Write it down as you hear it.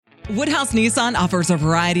Woodhouse Nissan offers a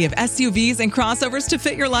variety of SUVs and crossovers to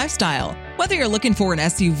fit your lifestyle. Whether you're looking for an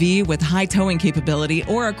SUV with high towing capability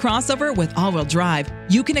or a crossover with all-wheel drive,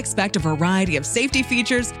 you can expect a variety of safety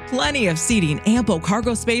features, plenty of seating, ample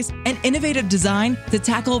cargo space, and innovative design to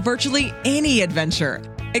tackle virtually any adventure.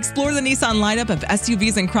 Explore the Nissan lineup of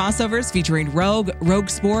SUVs and crossovers featuring Rogue, Rogue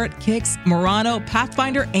Sport, Kicks, Murano,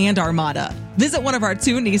 Pathfinder, and Armada. Visit one of our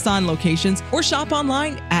 2 Nissan locations or shop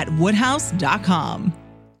online at woodhouse.com.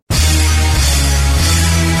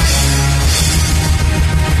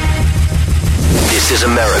 This is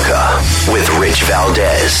America with Rich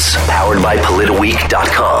Valdez, powered by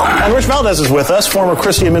PolitiWeek.com. And Rich Valdez is with us, former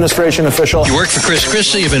Christie administration official. You worked for Chris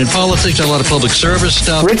Christie, you've been in politics, done a lot of public service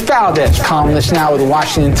stuff. Rich Valdez, columnist now with the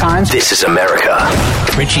Washington Times. This is America.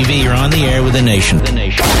 Richie V, you're on the air with the nation.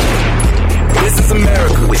 This is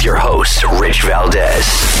America with your host, Rich Valdez.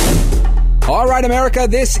 All right, America,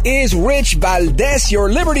 this is Rich Valdez,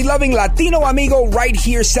 your liberty-loving Latino amigo right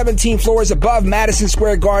here 17 floors above Madison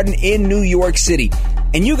Square Garden in New York City.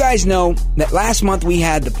 And you guys know that last month we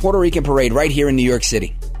had the Puerto Rican Parade right here in New York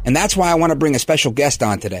City. And that's why I want to bring a special guest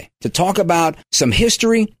on today to talk about some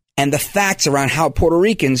history and the facts around how Puerto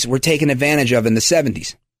Ricans were taken advantage of in the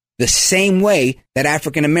 70s. The same way that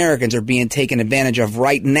African Americans are being taken advantage of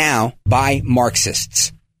right now by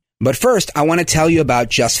Marxists. But first, I want to tell you about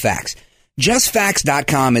Just Facts.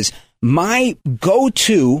 JustFacts.com is my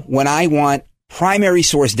go-to when I want primary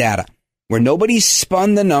source data, where nobody's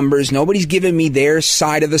spun the numbers, nobody's given me their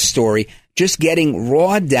side of the story, just getting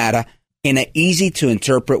raw data in an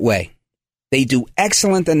easy-to-interpret way. They do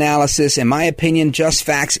excellent analysis. In my opinion, Just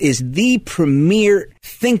Facts is the premier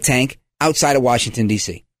think tank outside of Washington,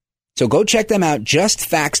 D.C. So go check them out,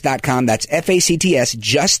 JustFacts.com. That's F-A-C-T-S,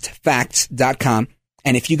 JustFacts.com.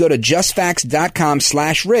 And if you go to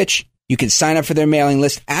JustFacts.com/Rich, you can sign up for their mailing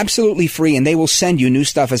list absolutely free, and they will send you new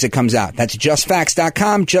stuff as it comes out. That's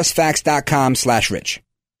JustFacts.com, JustFacts.com/Rich.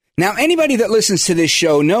 Now, anybody that listens to this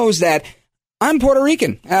show knows that I'm Puerto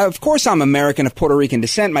Rican. Of course, I'm American of Puerto Rican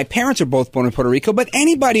descent. My parents are both born in Puerto Rico, but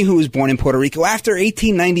anybody who was born in Puerto Rico after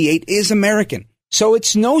 1898 is American. So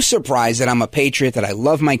it's no surprise that I'm a patriot, that I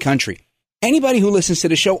love my country. Anybody who listens to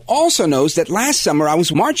the show also knows that last summer I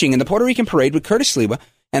was marching in the Puerto Rican Parade with Curtis Sliwa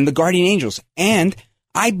and the Guardian Angels, and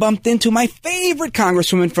I bumped into my favorite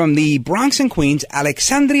congresswoman from the Bronx and Queens,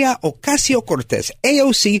 Alexandria Ocasio-Cortez,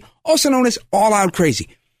 AOC, also known as All Out Crazy.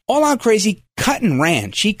 All Out Crazy cut and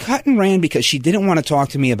ran. She cut and ran because she didn't want to talk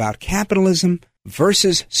to me about capitalism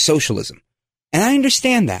versus socialism. And I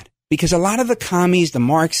understand that because a lot of the commies, the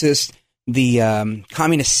Marxists, the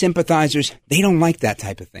communist sympathizers, they don't like that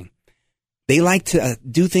type of thing. They like to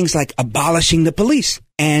do things like abolishing the police.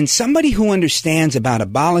 And somebody who understands about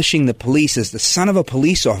abolishing the police is the son of a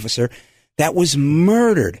police officer that was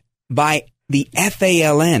murdered by the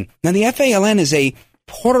FALN. Now, the FALN is a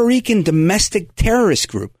Puerto Rican domestic terrorist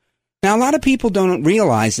group. Now, a lot of people don't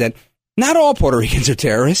realize that not all Puerto Ricans are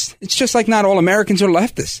terrorists. It's just like not all Americans are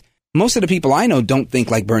leftists. Most of the people I know don't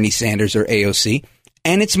think like Bernie Sanders or AOC.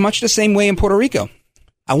 And it's much the same way in Puerto Rico.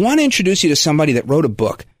 I want to introduce you to somebody that wrote a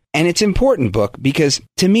book. And it's an important book because,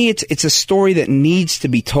 to me, it's a story that needs to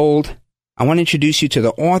be told. I want to introduce you to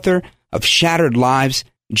the author of Shattered Lives,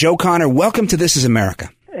 Joe Connor. Welcome to This is America.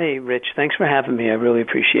 Hey, Rich. Thanks for having me. I really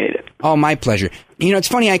appreciate it. Oh, my pleasure. You know, it's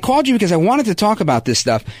funny. I called you because I wanted to talk about this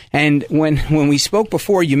stuff. And when we spoke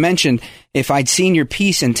before, you mentioned if I'd seen your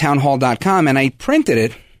piece in townhall.com, and I printed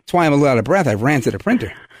it. That's why I'm a little out of breath. I ran to the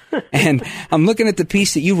printer. And I'm looking at the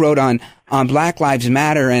piece that you wrote on Black Lives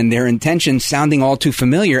Matter and their intentions sounding all too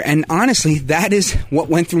familiar. And honestly, that is what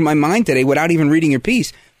went through my mind today without even reading your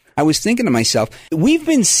piece. I was thinking to myself, we've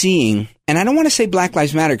been seeing, and I don't want to say Black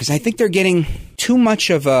Lives Matter because I think they're getting too much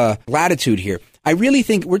of a latitude here. I really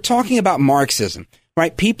think we're talking about Marxism,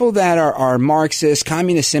 right? People that are Marxist,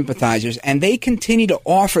 communist sympathizers, and they continue to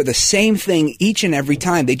offer the same thing each and every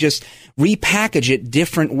time. They just repackage it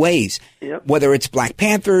different ways. Yep. Whether it's Black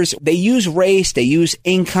Panthers, they use race, they use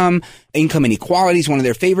income inequality is one of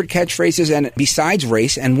their favorite catchphrases, and besides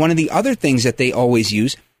race, and one of the other things that they always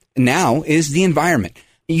use now is the environment.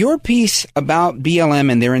 Your piece about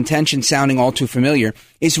BLM and their intention sounding all too familiar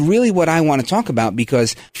is really what I want to talk about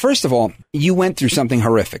because, first of all, you went through something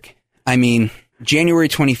horrific. I mean, January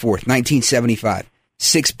 24th, 1975.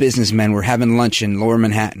 6 businessmen were having lunch in Lower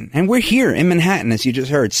Manhattan. And we're here in Manhattan, as you just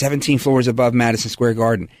heard, 17 floors above Madison Square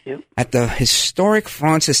Garden, at the historic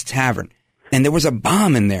Francis Tavern. And there was a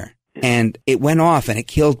bomb in there. And it went off and it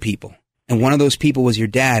killed people. And one of those people was your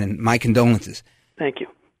dad, and my condolences. Thank you.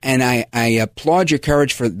 And I applaud your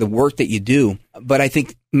courage for the work that you do. But I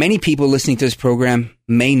think many people listening to this program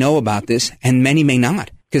may know about this, and many may not.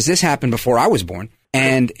 Because this happened before I was born.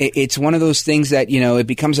 And it's one of those things that, it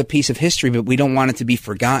becomes a piece of history, but we don't want it to be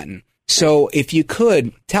forgotten. So if you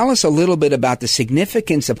could, tell us a little bit about the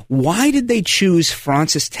significance of why did they choose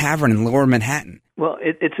Fraunces Tavern in Lower Manhattan? Well,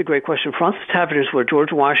 it's a great question. Fraunces Tavern is where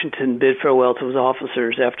George Washington bid farewell to his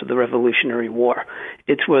officers after the Revolutionary War.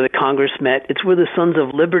 It's where the Congress met. It's where the Sons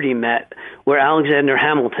of Liberty met, where Alexander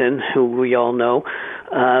Hamilton, who we all know,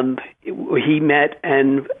 he met,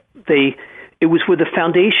 and it was where the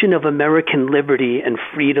foundation of American liberty and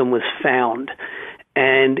freedom was found.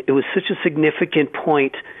 And it was such a significant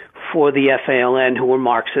point for the FALN, who were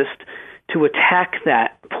Marxist, to attack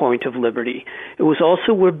that point of liberty. It was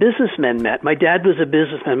also where businessmen met. My dad was a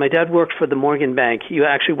businessman. My dad worked for the Morgan Bank. He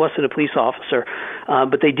actually wasn't a police officer,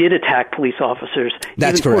 but they did attack police officers,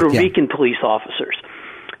 That's even correct, Puerto Rican police officers.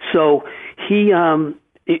 So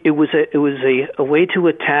it was a way to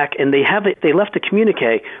attack, and they left a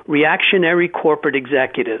communique, reactionary corporate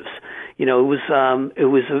executives. It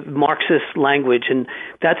was a Marxist language, and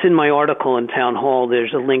that's in my article in Town Hall.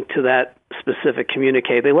 There's a link to that specific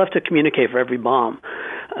communique. They left a communique for every bomb,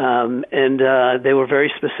 and they were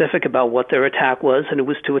very specific about what their attack was, and it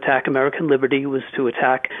was to attack American liberty. It was to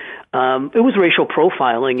attack. It was racial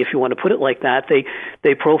profiling, if you want to put it like that.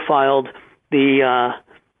 They profiled the.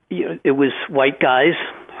 It was white guys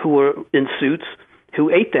who were in suits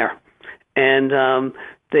who ate there, and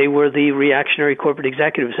they were the reactionary corporate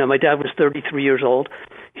executives. Now, my dad was 33 years old.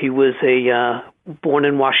 He was born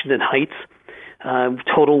in Washington Heights,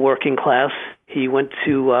 total working class. He went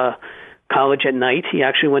to college at night. He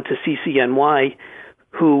actually went to CCNY,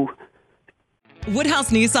 Woodhouse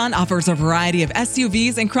Nissan offers a variety of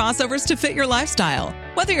SUVs and crossovers to fit your lifestyle.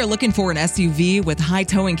 Whether you're looking for an SUV with high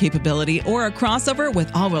towing capability or a crossover with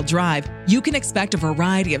all-wheel drive, you can expect a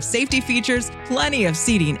variety of safety features, plenty of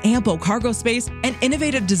seating, ample cargo space, and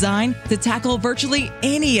innovative design to tackle virtually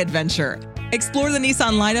any adventure. Explore the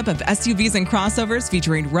Nissan lineup of SUVs and crossovers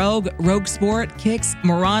featuring Rogue, Rogue Sport, Kicks,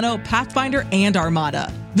 Murano, Pathfinder, and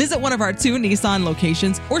Armada. Visit one of our 2 Nissan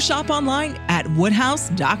locations or shop online at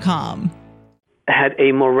woodhouse.com. Had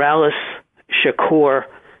a Morales Shakur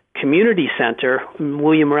community center.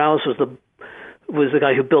 William Morales was the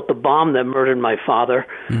guy who built the bomb that murdered my father.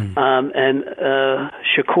 And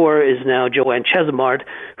Shakur is now Joanne Chesimard,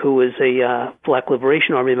 who is a Black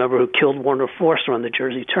Liberation Army member who killed Warner Forster on the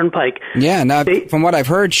Jersey Turnpike. Yeah, now from what I've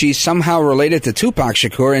heard, she's somehow related to Tupac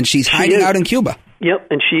Shakur, and she's hiding out in Cuba. Yep,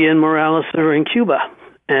 and she and Morales are in Cuba.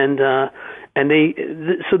 And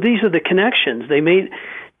so these are the connections. They made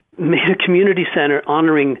a community center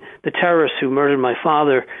honoring the terrorists who murdered my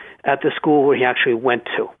father at the school where he actually went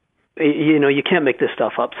to. You can't make this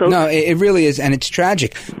stuff up. So no, it really is, and it's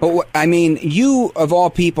tragic. But you of all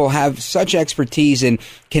people have such expertise in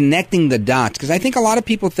connecting the dots, because I think a lot of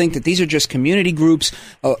people think that these are just community groups,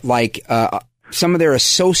 like some of their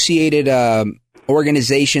associated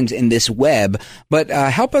organizations in this web. But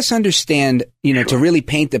help us understand, Sure. to really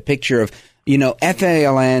paint the picture of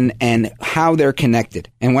FALN and how they're connected.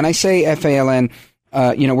 And when I say FALN,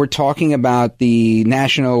 we're talking about the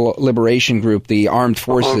National Liberation Group, the Armed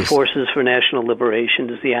Forces. Armed Forces for National Liberation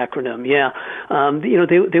is the acronym. Yeah,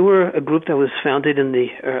 they were a group that was founded in the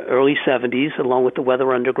early 70s, along with the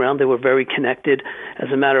Weather Underground. They were very connected. As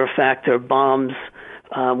a matter of fact, their bombs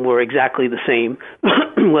were exactly the same.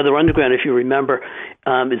 Weather Underground, if you remember,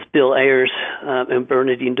 is Bill Ayers and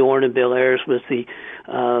Bernardine Dorn, and Bill Ayers was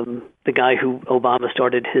the guy who Obama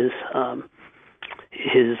started his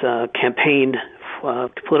campaign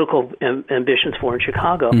political ambitions for in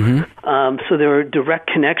Chicago. Mm-hmm. So there are direct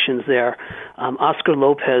connections there. Oscar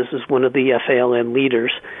Lopez is one of the FALN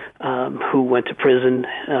leaders who went to prison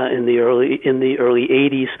in the early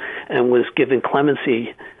 80s and was given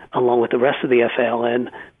clemency along with the rest of the FALN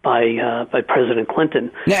by President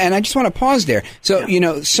Clinton. Yeah, and I just want to pause there. So,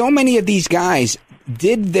 so many of these guys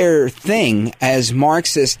did their thing as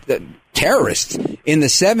Marxist terrorists in the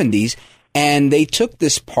 70s, and they took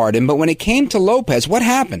this pardon. But when it came to Lopez, what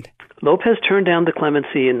happened? Lopez turned down the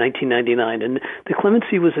clemency in 1999, and the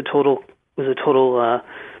clemency was a total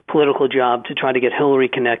political job to try to get Hillary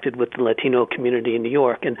connected with the Latino community in New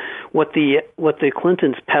York. And what the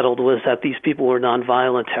Clintons peddled was that these people were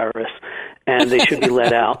nonviolent terrorists and they should be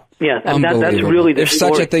let out. Yeah, and that's really the if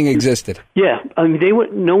story. Such a thing existed. Yeah, I mean,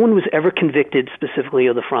 no one was ever convicted specifically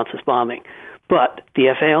of the Fraunces bombing, but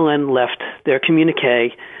the FALN left their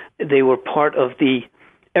communique. They were part of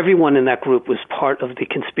everyone in that group was part of the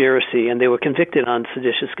conspiracy, and they were convicted on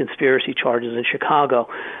seditious conspiracy charges in Chicago.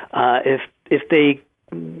 If they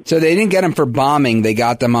So they didn't get them for bombing. They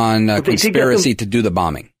got them on conspiracy to do the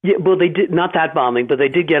bombing. Yeah, well, they did not that bombing, but they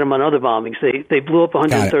did get them on other bombings. They blew up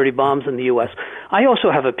 130 bombs in the U.S. I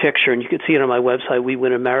also have a picture, and you can see it on my website,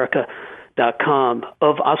 WeWinAmerica.com,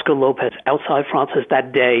 of Oscar Lopez outside France's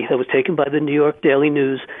that day. That was taken by the New York Daily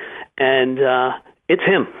News, and it's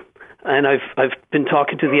him. And I've been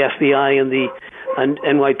talking to the FBI and the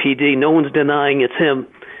NYPD. No one's denying it's him.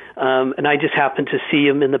 And I just happened to see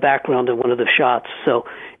him in the background in one of the shots. So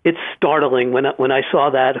it's startling. When I saw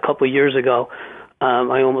that a couple of years ago,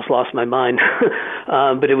 I almost lost my mind.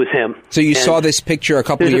 But it was him. So you saw this picture a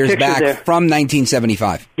couple of years back from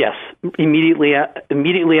 1975? Yes. Immediately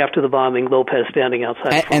after the bombing, Lopez standing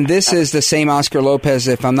outside. And this is the same Oscar Lopez,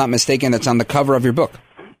 if I'm not mistaken, that's on the cover of your book.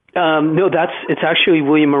 No, it's actually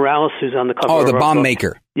William Morales who's on the cover. Oh, the bomb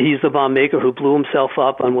maker. He's the bomb maker who blew himself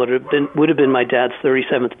up on what would have been my dad's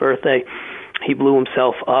 37th birthday. He blew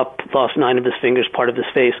himself up, lost 9 of his fingers, part of his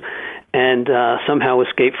face, and somehow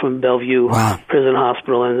escaped from Bellevue Prison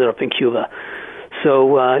Hospital and ended up in Cuba. So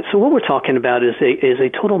what we're talking about is a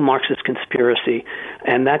total Marxist conspiracy,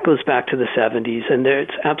 and that goes back to the 70s, and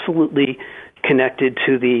it's absolutely connected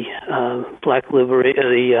to the Black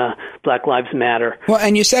Lives Matter. Well,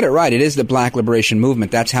 and you said it right. It is the Black Liberation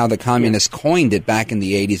Movement. That's how the communists coined it back in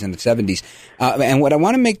the 80s and the 70s. And what I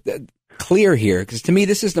want to make clear here, because to me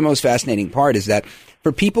this is the most fascinating part, is that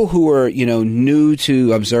for people who are new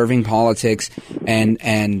to observing politics and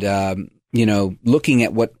looking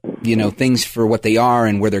at what things for what they are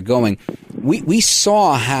and where they're going, we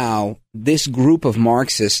saw how this group of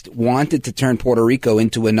Marxists wanted to turn Puerto Rico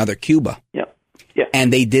into another Cuba. Yeah.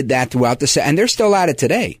 And they did that throughout and they're still at it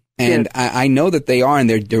today. And I know that they are, and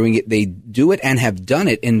they're doing it. They do it and have done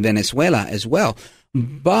it in Venezuela as well.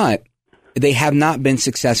 But they have not been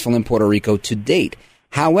successful in Puerto Rico to date.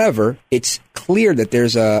 However, it's clear that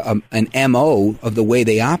there's an MO of the way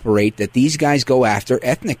they operate, that these guys go after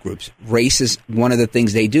ethnic groups. Race is one of the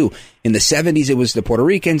things they do. In the 70s, it was the Puerto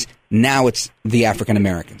Ricans. Now it's the African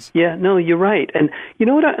Americans. Yeah, no, you're right. And you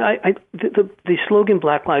know what? The slogan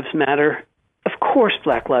Black Lives Matter, of course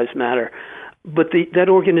Black Lives Matter, but that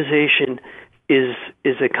organization is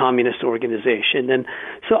a communist organization. And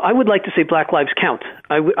so I would like to say Black Lives Count.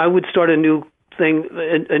 I would start a new thing,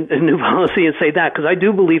 a new policy, and say that, because I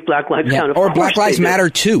do believe Black Lives count. Or Black Lives Matter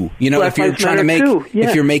too. If you're trying to make,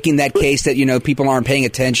 if you're making that case that people aren't paying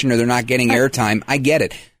attention or they're not getting airtime, I get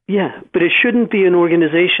it. Yeah, but it shouldn't be an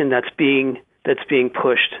organization that's being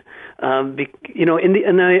pushed. I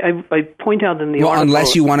point out in the article,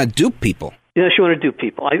 unless you want to dupe people. Yes, you want to dupe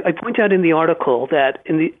people. I point out in the article that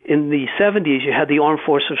in the 70s you had the Armed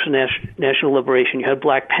Forces for National Liberation, you had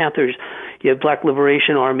Black Panthers, you had Black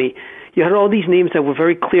Liberation Army. You had all these names that were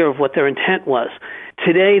very clear of what their intent was.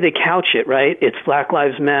 Today, they couch it, right? It's Black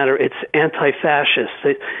Lives Matter. It's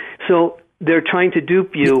anti-fascist. So they're trying to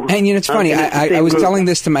dupe you. And it's funny. I was telling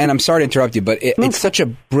this to and I'm sorry to interrupt you, but it's such a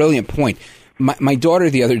brilliant point. My daughter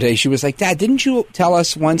the other day, she was like, "Dad, didn't you tell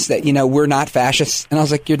us once that we're not fascists?" And I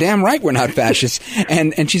was like, "You're damn right, we're not fascists."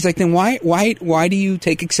 and she's like, "Then why do you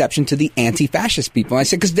take exception to the anti-fascist people?" I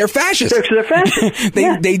said, "Because they're fascists. They're fascists.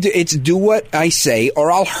 They do. It's do what I say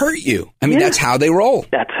or I'll hurt you. I mean, that's how they roll.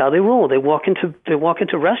 That's how they roll. They walk into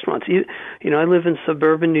restaurants. I live in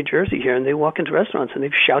suburban New Jersey here, and they walk into restaurants and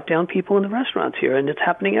they shout down people in the restaurants here, and it's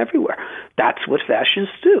happening everywhere. That's what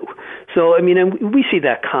fascists do. So and we see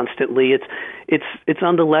that constantly. It's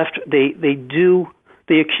on the left. They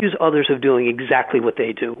accuse others of doing exactly what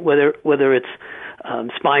they do, whether it's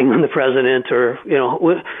spying on the president or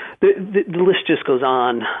the list just goes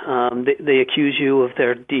on. They accuse you of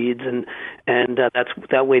their deeds, and that's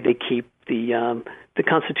that way they keep the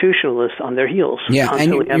constitutionalists on their heels. Yeah,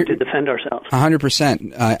 constantly and have to defend ourselves.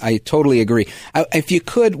 100%. I totally agree. If you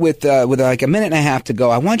could, with like a minute and a half to go,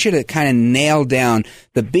 I want you to kind of nail down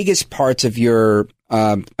the biggest parts of your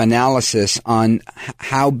analysis on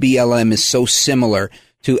how BLM is so similar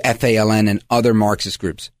to FALN and other Marxist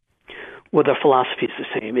groups. Well, their philosophy is the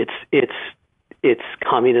same. It's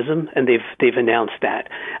communism, and they've announced that.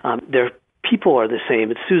 Their people are the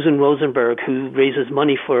same. It's Susan Rosenberg, who raises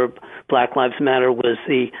money for Black Lives Matter, was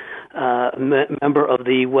the member of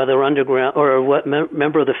the Weather Underground, or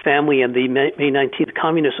member of the family and the May 19th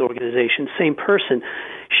Communist Organization. Same person.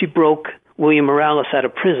 She broke William Morales out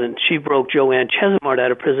of prison. She broke Joanne Chesimard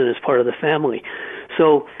out of prison as part of the family.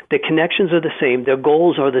 So the connections are the same. Their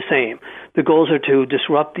goals are the same. The goals are to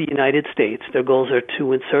disrupt the United States. Their goals are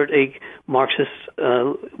to insert a Marxist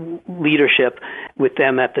leadership with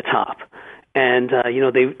them at the top. And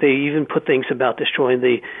they even put things about destroying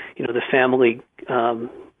the family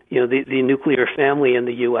the nuclear family in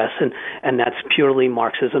the U.S., and that's purely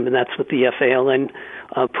Marxism, and that's what the FALN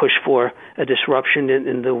pushed for, a disruption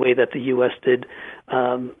in the way that the U.S. did.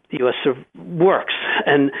 The U.S. sort of works,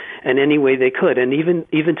 and any way they could. And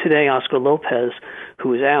even today, Oscar Lopez,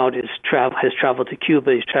 who is out, has traveled to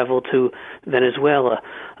Cuba, he's traveled to Venezuela,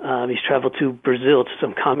 he's traveled to Brazil, to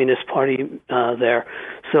some communist party there.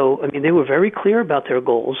 So, I mean, they were very clear about their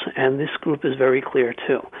goals, and this group is very clear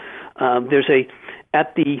too. There's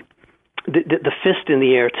at the fist in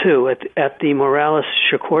the air too at the Morales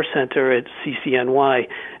Shakur Center at CCNY,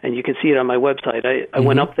 and you can see it on my website. I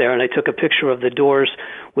went up there and I took a picture of the doors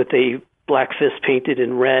with a black fist painted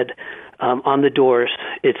in red on the doors.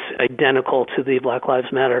 It's identical to the Black Lives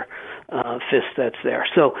Matter fist that's there.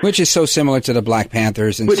 So, which is so similar to the Black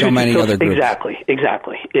Panthers and so many other groups.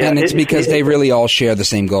 Exactly. Yeah, and it's because they really all share the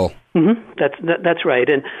same goal. Mm-hmm. That's right.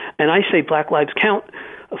 And I say Black Lives count.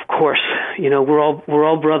 Of course, we're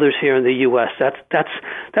all brothers here in the U.S.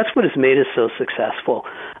 That's what has made us so successful,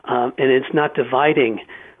 and it's not dividing,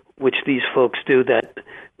 which these folks do,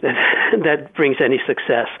 that brings any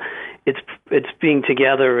success. It's being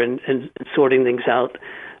together and sorting things out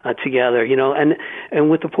together, and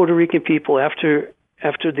with the Puerto Rican people after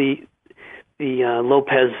the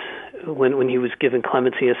Lopez, when he was given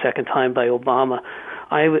clemency a second time by Obama.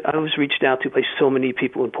 I was reached out to by so many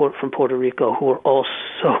people from Puerto Rico who are all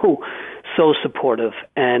so supportive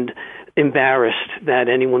and embarrassed that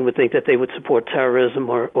anyone would think that they would support terrorism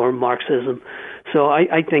or Marxism. So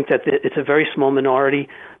I think that it's a very small minority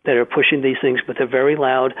that are pushing these things, but they're very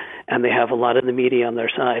loud and they have a lot of the media on their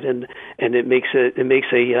side, and it makes a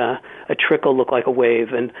trickle look like a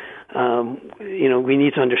wave, and we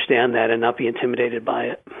need to understand that and not be intimidated by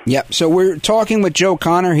it. Yep. So we're talking with Joe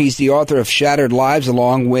Conner. He's the author of Shattered Lives,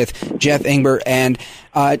 along with Jeff Ingber. And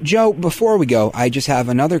Joe, before we go, I just have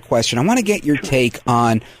another question. I want to get your take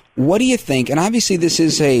on what do you think, and obviously this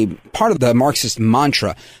is a part of the Marxist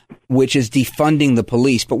mantra, which is defunding the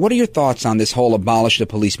police, but what are your thoughts on this whole abolish the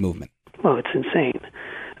police movement? Well, it's insane.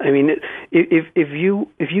 I mean, if you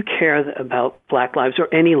care about Black lives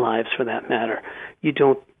or any lives for that matter, you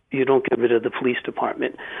don't get rid of the police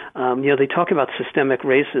department. They talk about systemic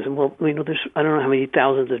racism. Well, there's I don't know how many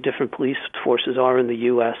thousands of different police forces are in the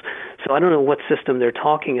U.S., so I don't know what system they're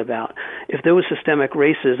talking about. If there was systemic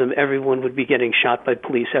racism, everyone would be getting shot by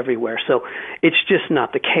police everywhere. So it's just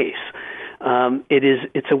not the case.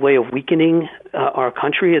 It's a way of weakening our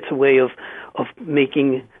country. It's a way of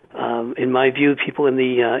making, in my view, people in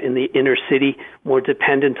the inner city more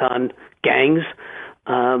dependent on gangs.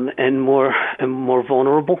 And more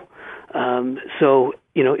vulnerable. So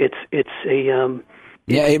it's a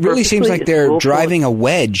it really seems like they're driving a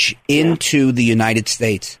wedge into the United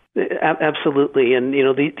States. Absolutely, and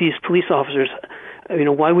these police officers.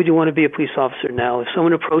 Why would you want to be a police officer now? If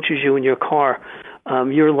someone approaches you in your car,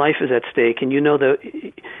 your life is at stake, and you know that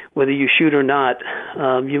whether you shoot or not,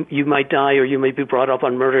 you might die or you may be brought up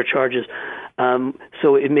on murder charges.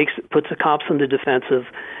 So it puts the cops on the defensive.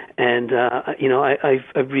 And, I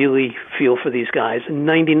really feel for these guys.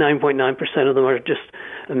 99.9% of them are just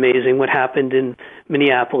amazing. What happened in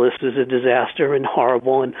Minneapolis was a disaster and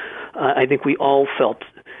horrible, and I think we all felt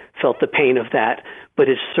the pain of that. But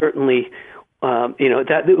it's certainly,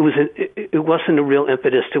 it wasn't a real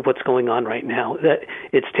impetus to what's going on right now. That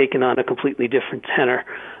it's taken on a completely different tenor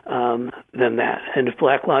than that. And if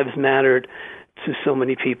Black Lives mattered to so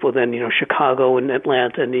many people, then Chicago and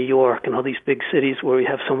Atlanta and New York and all these big cities where we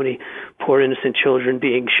have so many poor innocent children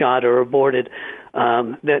being shot or aborted,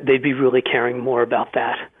 that they'd be really caring more about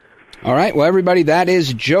that. All right, well, everybody, that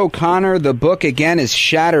is Joe Conner. The book again is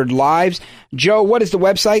Shattered Lives. Joe, what is the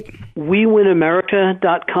website?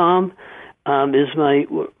 WeWinAmerica.com is my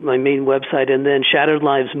main website, and then Shattered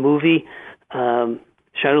Lives Movie.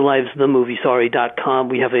 ShatteredLivesTheMovie.com.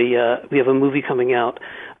 We have a movie coming out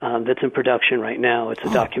that's in production right now. It's a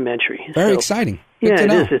documentary. Very exciting. Good to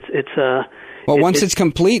know. Once it's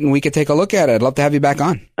complete and we could take a look at it, I'd love to have you back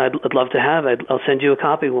on. I'd love to have it. I'll send you a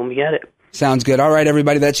copy when we get it. Sounds good. All right,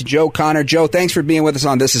 everybody, that's Joe Conner. Joe, thanks for being with us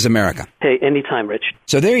on This Is America. Hey, anytime, Rich.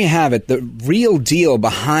 So there you have it, the real deal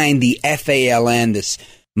behind the FALN, this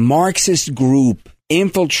Marxist group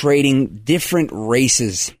infiltrating different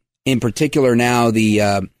races. In particular now,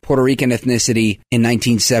 the Puerto Rican ethnicity in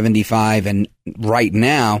 1975, and right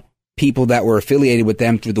now, people that were affiliated with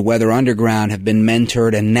them through the Weather Underground have been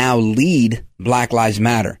mentored and now lead Black Lives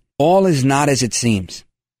Matter. All is not as it seems.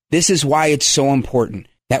 This is why it's so important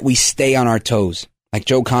that we stay on our toes. Like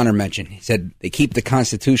Joe Conner mentioned, he said they keep the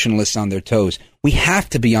constitutionalists on their toes. We have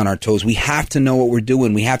to be on our toes. We have to know what we're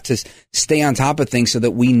doing. We have to stay on top of things so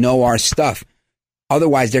that we know our stuff.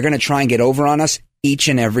 Otherwise, they're going to try and get over on us each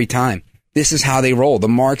and every time. This is how they roll. The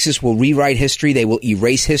Marxists will rewrite history. They will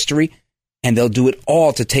erase history, and they'll do it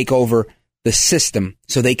all to take over the system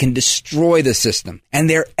so they can destroy the system. And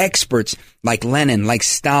they're experts like Lenin, like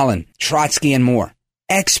Stalin, Trotsky, and more.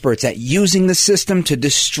 Experts at using the system to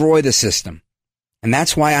destroy the system. And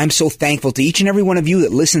that's why I'm so thankful to each and every one of you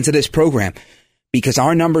that listen to this program, because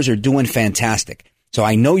our numbers are doing fantastic. So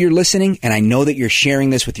I know you're listening, and I know that you're sharing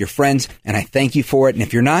this with your friends, and I thank you for it. And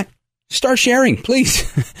if you're not, start sharing, please.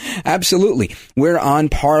 Absolutely. We're on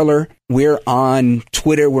Parler, we're on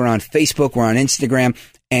Twitter, we're on Facebook, we're on Instagram,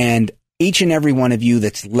 and each and every one of you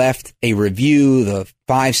that's left a review, the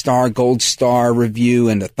 5-star, gold star review,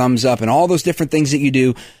 and the thumbs up, and all those different things that you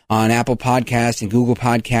do on Apple Podcasts and Google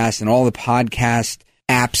Podcasts and all the podcast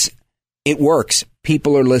apps, it works.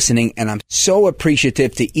 People are listening, and I'm so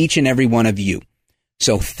appreciative to each and every one of you.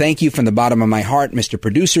 So thank you from the bottom of my heart. Mr.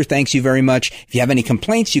 Producer, thanks you very much. If you have any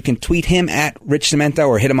complaints, you can tweet him at Rich Cementa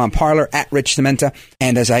or hit him on Parler at Rich Cementa.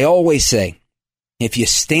 And as I always say, if you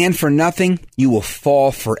stand for nothing, you will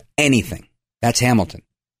fall for anything. That's Hamilton.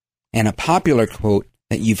 And a popular quote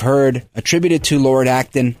that you've heard attributed to Lord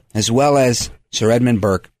Acton as well as Sir Edmund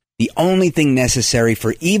Burke: the only thing necessary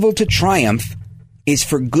for evil to triumph is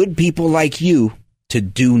for good people like you to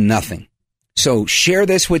do nothing. So share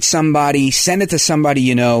this with somebody, send it to somebody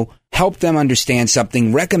you know, help them understand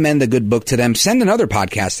something, recommend a good book to them, send another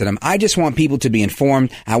podcast to them. I just want people to be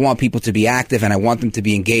informed. I want people to be active, and I want them to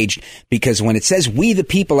be engaged, because when it says we the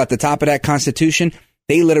people at the top of that Constitution,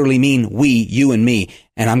 they literally mean we, you and me.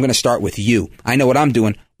 And I'm going to start with you. I know what I'm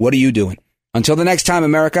doing. What are you doing? Until the next time,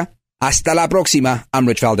 America, hasta la próxima. I'm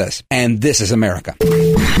Rich Valdez, and this is America.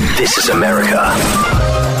 This is America.